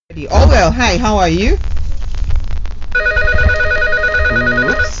Oh well, hi, how are you?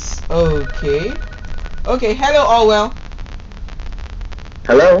 Oops. Okay. Okay, hello Allwell.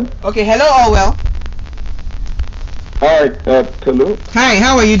 Hello. Okay, hello Allwell. Hi, Tolu. Hi,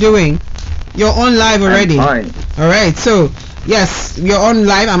 how are you doing? You're on live already. I'm fine. Alright, so yes, you're on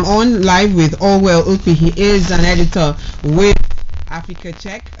live. I'm on live with Allwell Upi. He is an editor with Africa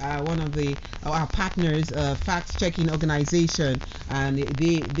Check, one of our partners, fact checking organization, and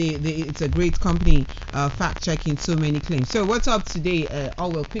it's a great company, fact checking so many claims. So what's up today?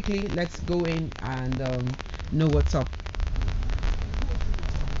 Allwell, quickly let's go in and know what's up.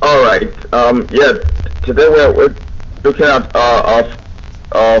 All right. Yeah. Today we're looking at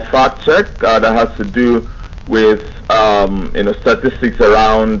fact check that has to do with statistics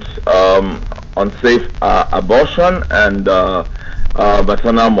around unsafe abortion and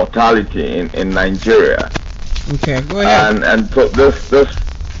maternal mortality in Nigeria. Okay, go ahead. And so this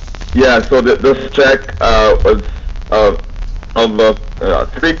check was of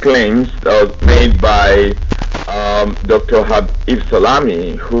three claims that was made by Dr. Habib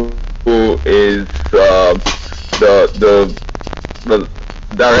Salami, who is the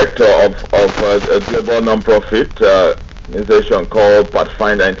director of a global non-profit organization called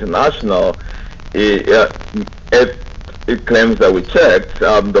Pathfinder International. It claims that we checked.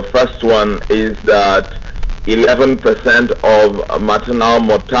 The first one is that 11% of maternal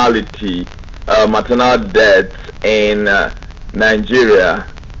mortality, maternal deaths in Nigeria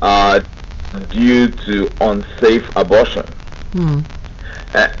are due to unsafe abortion.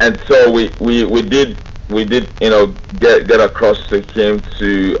 And so we did get across to him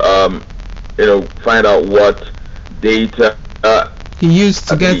to find out what data he used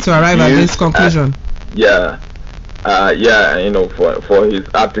to get to arrive at this conclusion. For his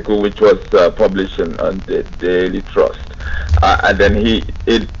article, which was published on the Daily Trust, and then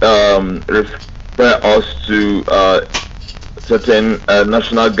it referred us to certain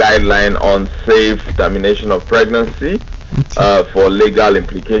national guideline on safe termination of pregnancy for legal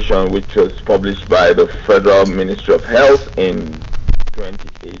implication, which was published by the Federal Ministry of Health in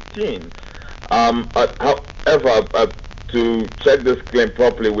 2018. However, to check this claim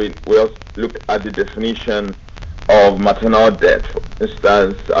properly, we also look at the definition of maternal death. For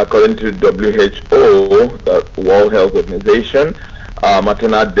instance, according to WHO, the World Health Organization,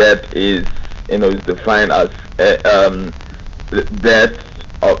 maternal death is defined as the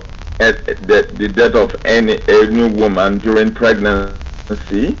death of any woman during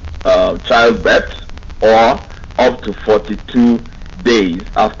pregnancy, childbirth, or up to 42 days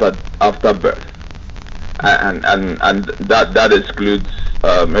after birth, and that excludes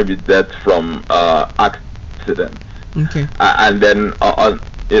maybe death from accident. Okay. And then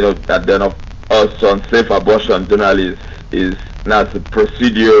also unsafe abortion generally is now the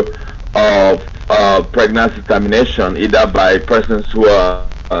procedure of pregnancy termination, either by persons who are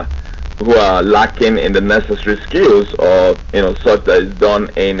lacking in the necessary skills, or such that is done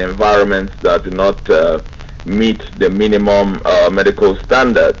in environments that do not meet the minimum medical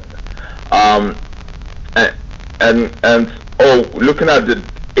standard. Looking at the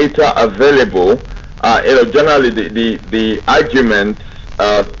data available, generally the argument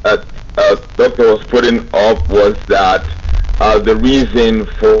doctor was putting up was that the reason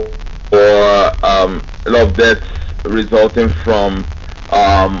for a lot of deaths resulting from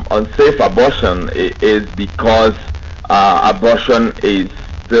unsafe abortion is because abortion is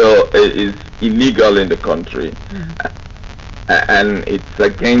illegal in the country, and it's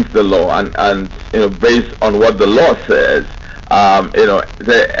against the law, and based on what the law says, a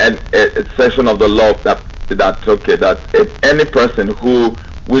section of the law that if any person who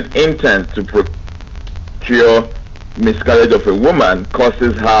with intent to procure miscarriage of a woman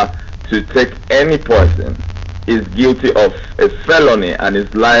causes her to take any poison is guilty of a felony and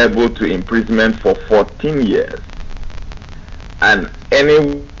is liable to imprisonment for 14 years. And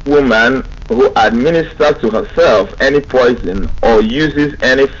any woman who administers to herself any poison or uses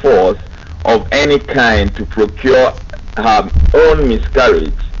any force of any kind to procure her own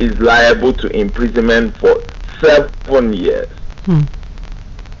miscarriage is liable to imprisonment for 7 years.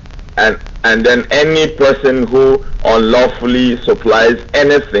 And then any person who unlawfully supplies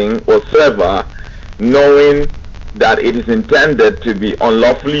anything whatsoever, knowing that it is intended to be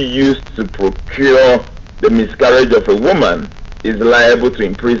unlawfully used to procure the miscarriage of a woman, is liable to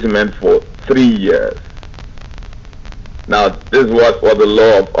imprisonment for 3 years. Now, this is what the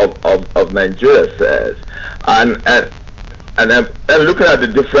law of Nigeria says. And then looking at the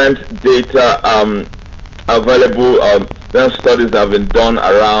different data available, studies have been done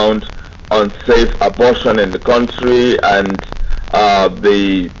around unsafe abortion in the country, and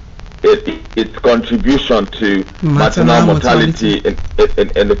the its contribution to maternal mortality in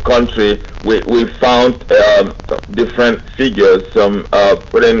the country. We found different figures, some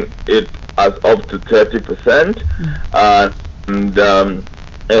putting it as up to 30%,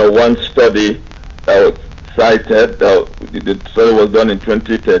 and one study cited, the study was done in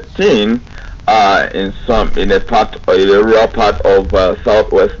 2013 in a rural part of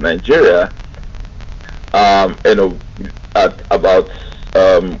southwest Nigeria, at about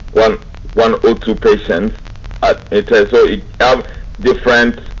 102 patients. So it have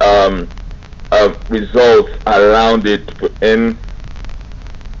different results around it in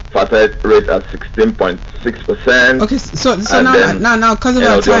fertility rate at 16.6%. Okay, so now because of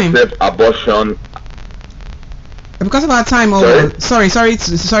our time, abortion. Because of our time, sorry,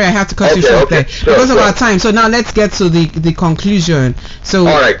 I have to cut you short there. Because of our time, so now let's get to the conclusion. So,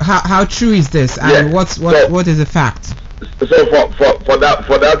 how true is this, and what is the fact? So for that,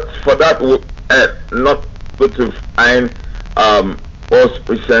 not good to find most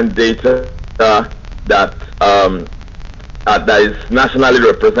recent data that is nationally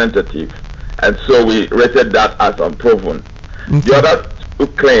representative, and so we rated that as unproven. Okay. The other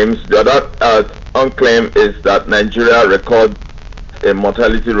unclaimed is that Nigeria records a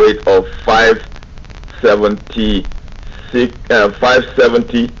mortality rate of 570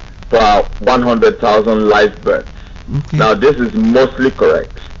 per 100,000 live births. Okay. Now this is mostly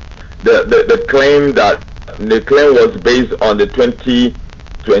correct. The claim was based on the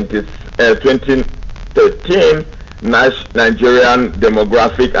 2013 Nigerian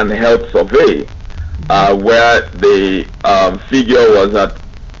Demographic and Health Survey, where the figure was at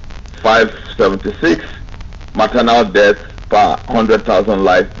 576 maternal deaths per 100,000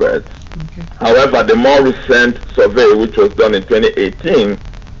 live births. Okay. However, the more recent survey, which was done in 2018,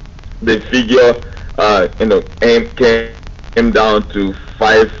 the figure came down to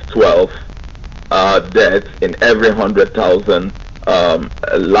 512 deaths in every 100,000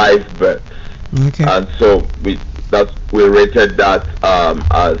 live births. Okay. And so we rated that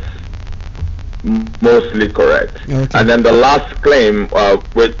as mostly correct. Okay. And then the last claim,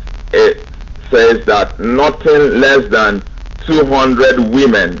 which it says that nothing less than 200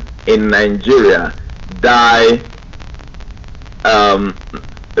 women in Nigeria die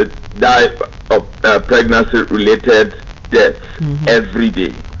of pregnancy-related deaths every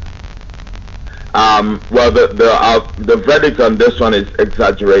day. Well, the verdict on this one is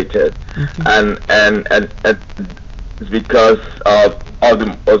exaggerated, and it's because of all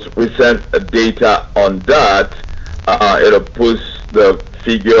the most recent data on that. It puts the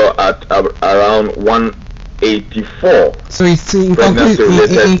figure at around 184. So it's in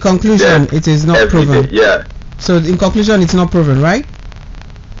conclusion, it is not proven. Day, yeah. So in conclusion, it's not proven, right?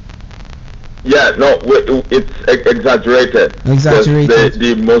 Yeah, no, it's exaggerated. Exaggerated.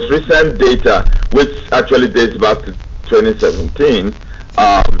 The most recent data, which actually dates back to 2017,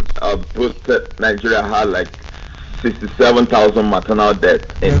 Nigeria had like 67,000 maternal deaths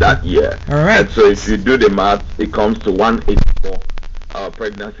in that year. All right. And so if you do the math, it comes to 184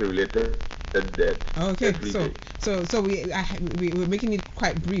 pregnancy-related deaths. Okay, so we're making it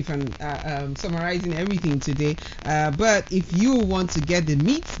quite brief and summarizing everything today. But if you want to get the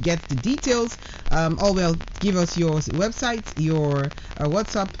meat, get the details, give us your website, your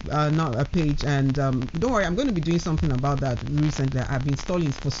WhatsApp page, and don't worry, I'm going to be doing something about that recently. I've been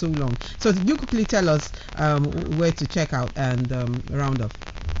stalling for so long. So you quickly tell us where to check out and round up.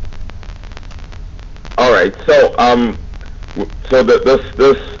 All right. So you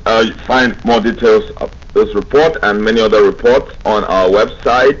find more details of this report and many other reports on our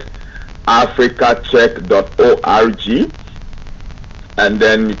website, africacheck.org, and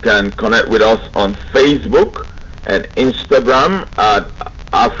then you can connect with us on Facebook and Instagram at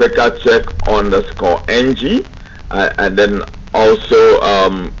africacheck_ng, and then also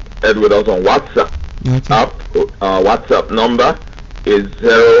add with us on WhatsApp. Okay. WhatsApp number is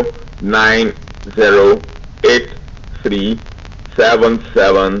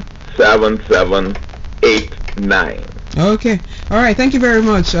 09083777789. Okay. All right. Thank you very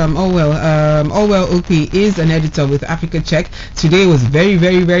much, Allwell. Allwell Okwi is an editor with Africa Check. Today was very,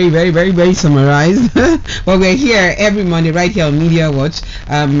 very, very, very, very, very summarized. But we're here every Monday right here on Media Watch,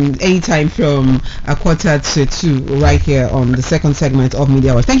 anytime from 1:45 right here on the second segment of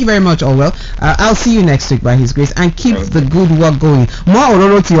Media Watch. Thank you very much, Allwell. I'll see you next week by His grace, and keep the good work going. More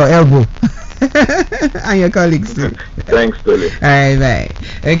ororo to your elbow. And your colleagues too. Thanks, Tolly. All right,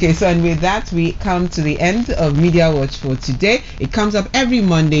 bye. Okay, so and with that, we come to the end of Media Watch for today. It comes up every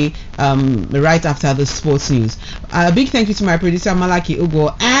Monday, right after the sports news. A big thank you to my producer Malaki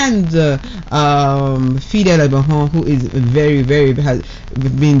Ugo and Fidel Ebahon, who is has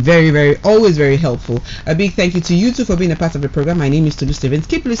been very, always very helpful. A big thank you to you too for being a part of the program. My name is Tolu Stevens.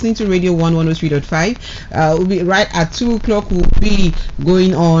 Keep listening to Radio 103.5. We'll be right at 2 o'clock. We'll be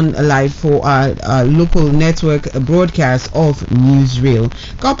going on live for our local network broadcast of Newsreel.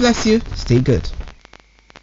 God bless you. Stay good.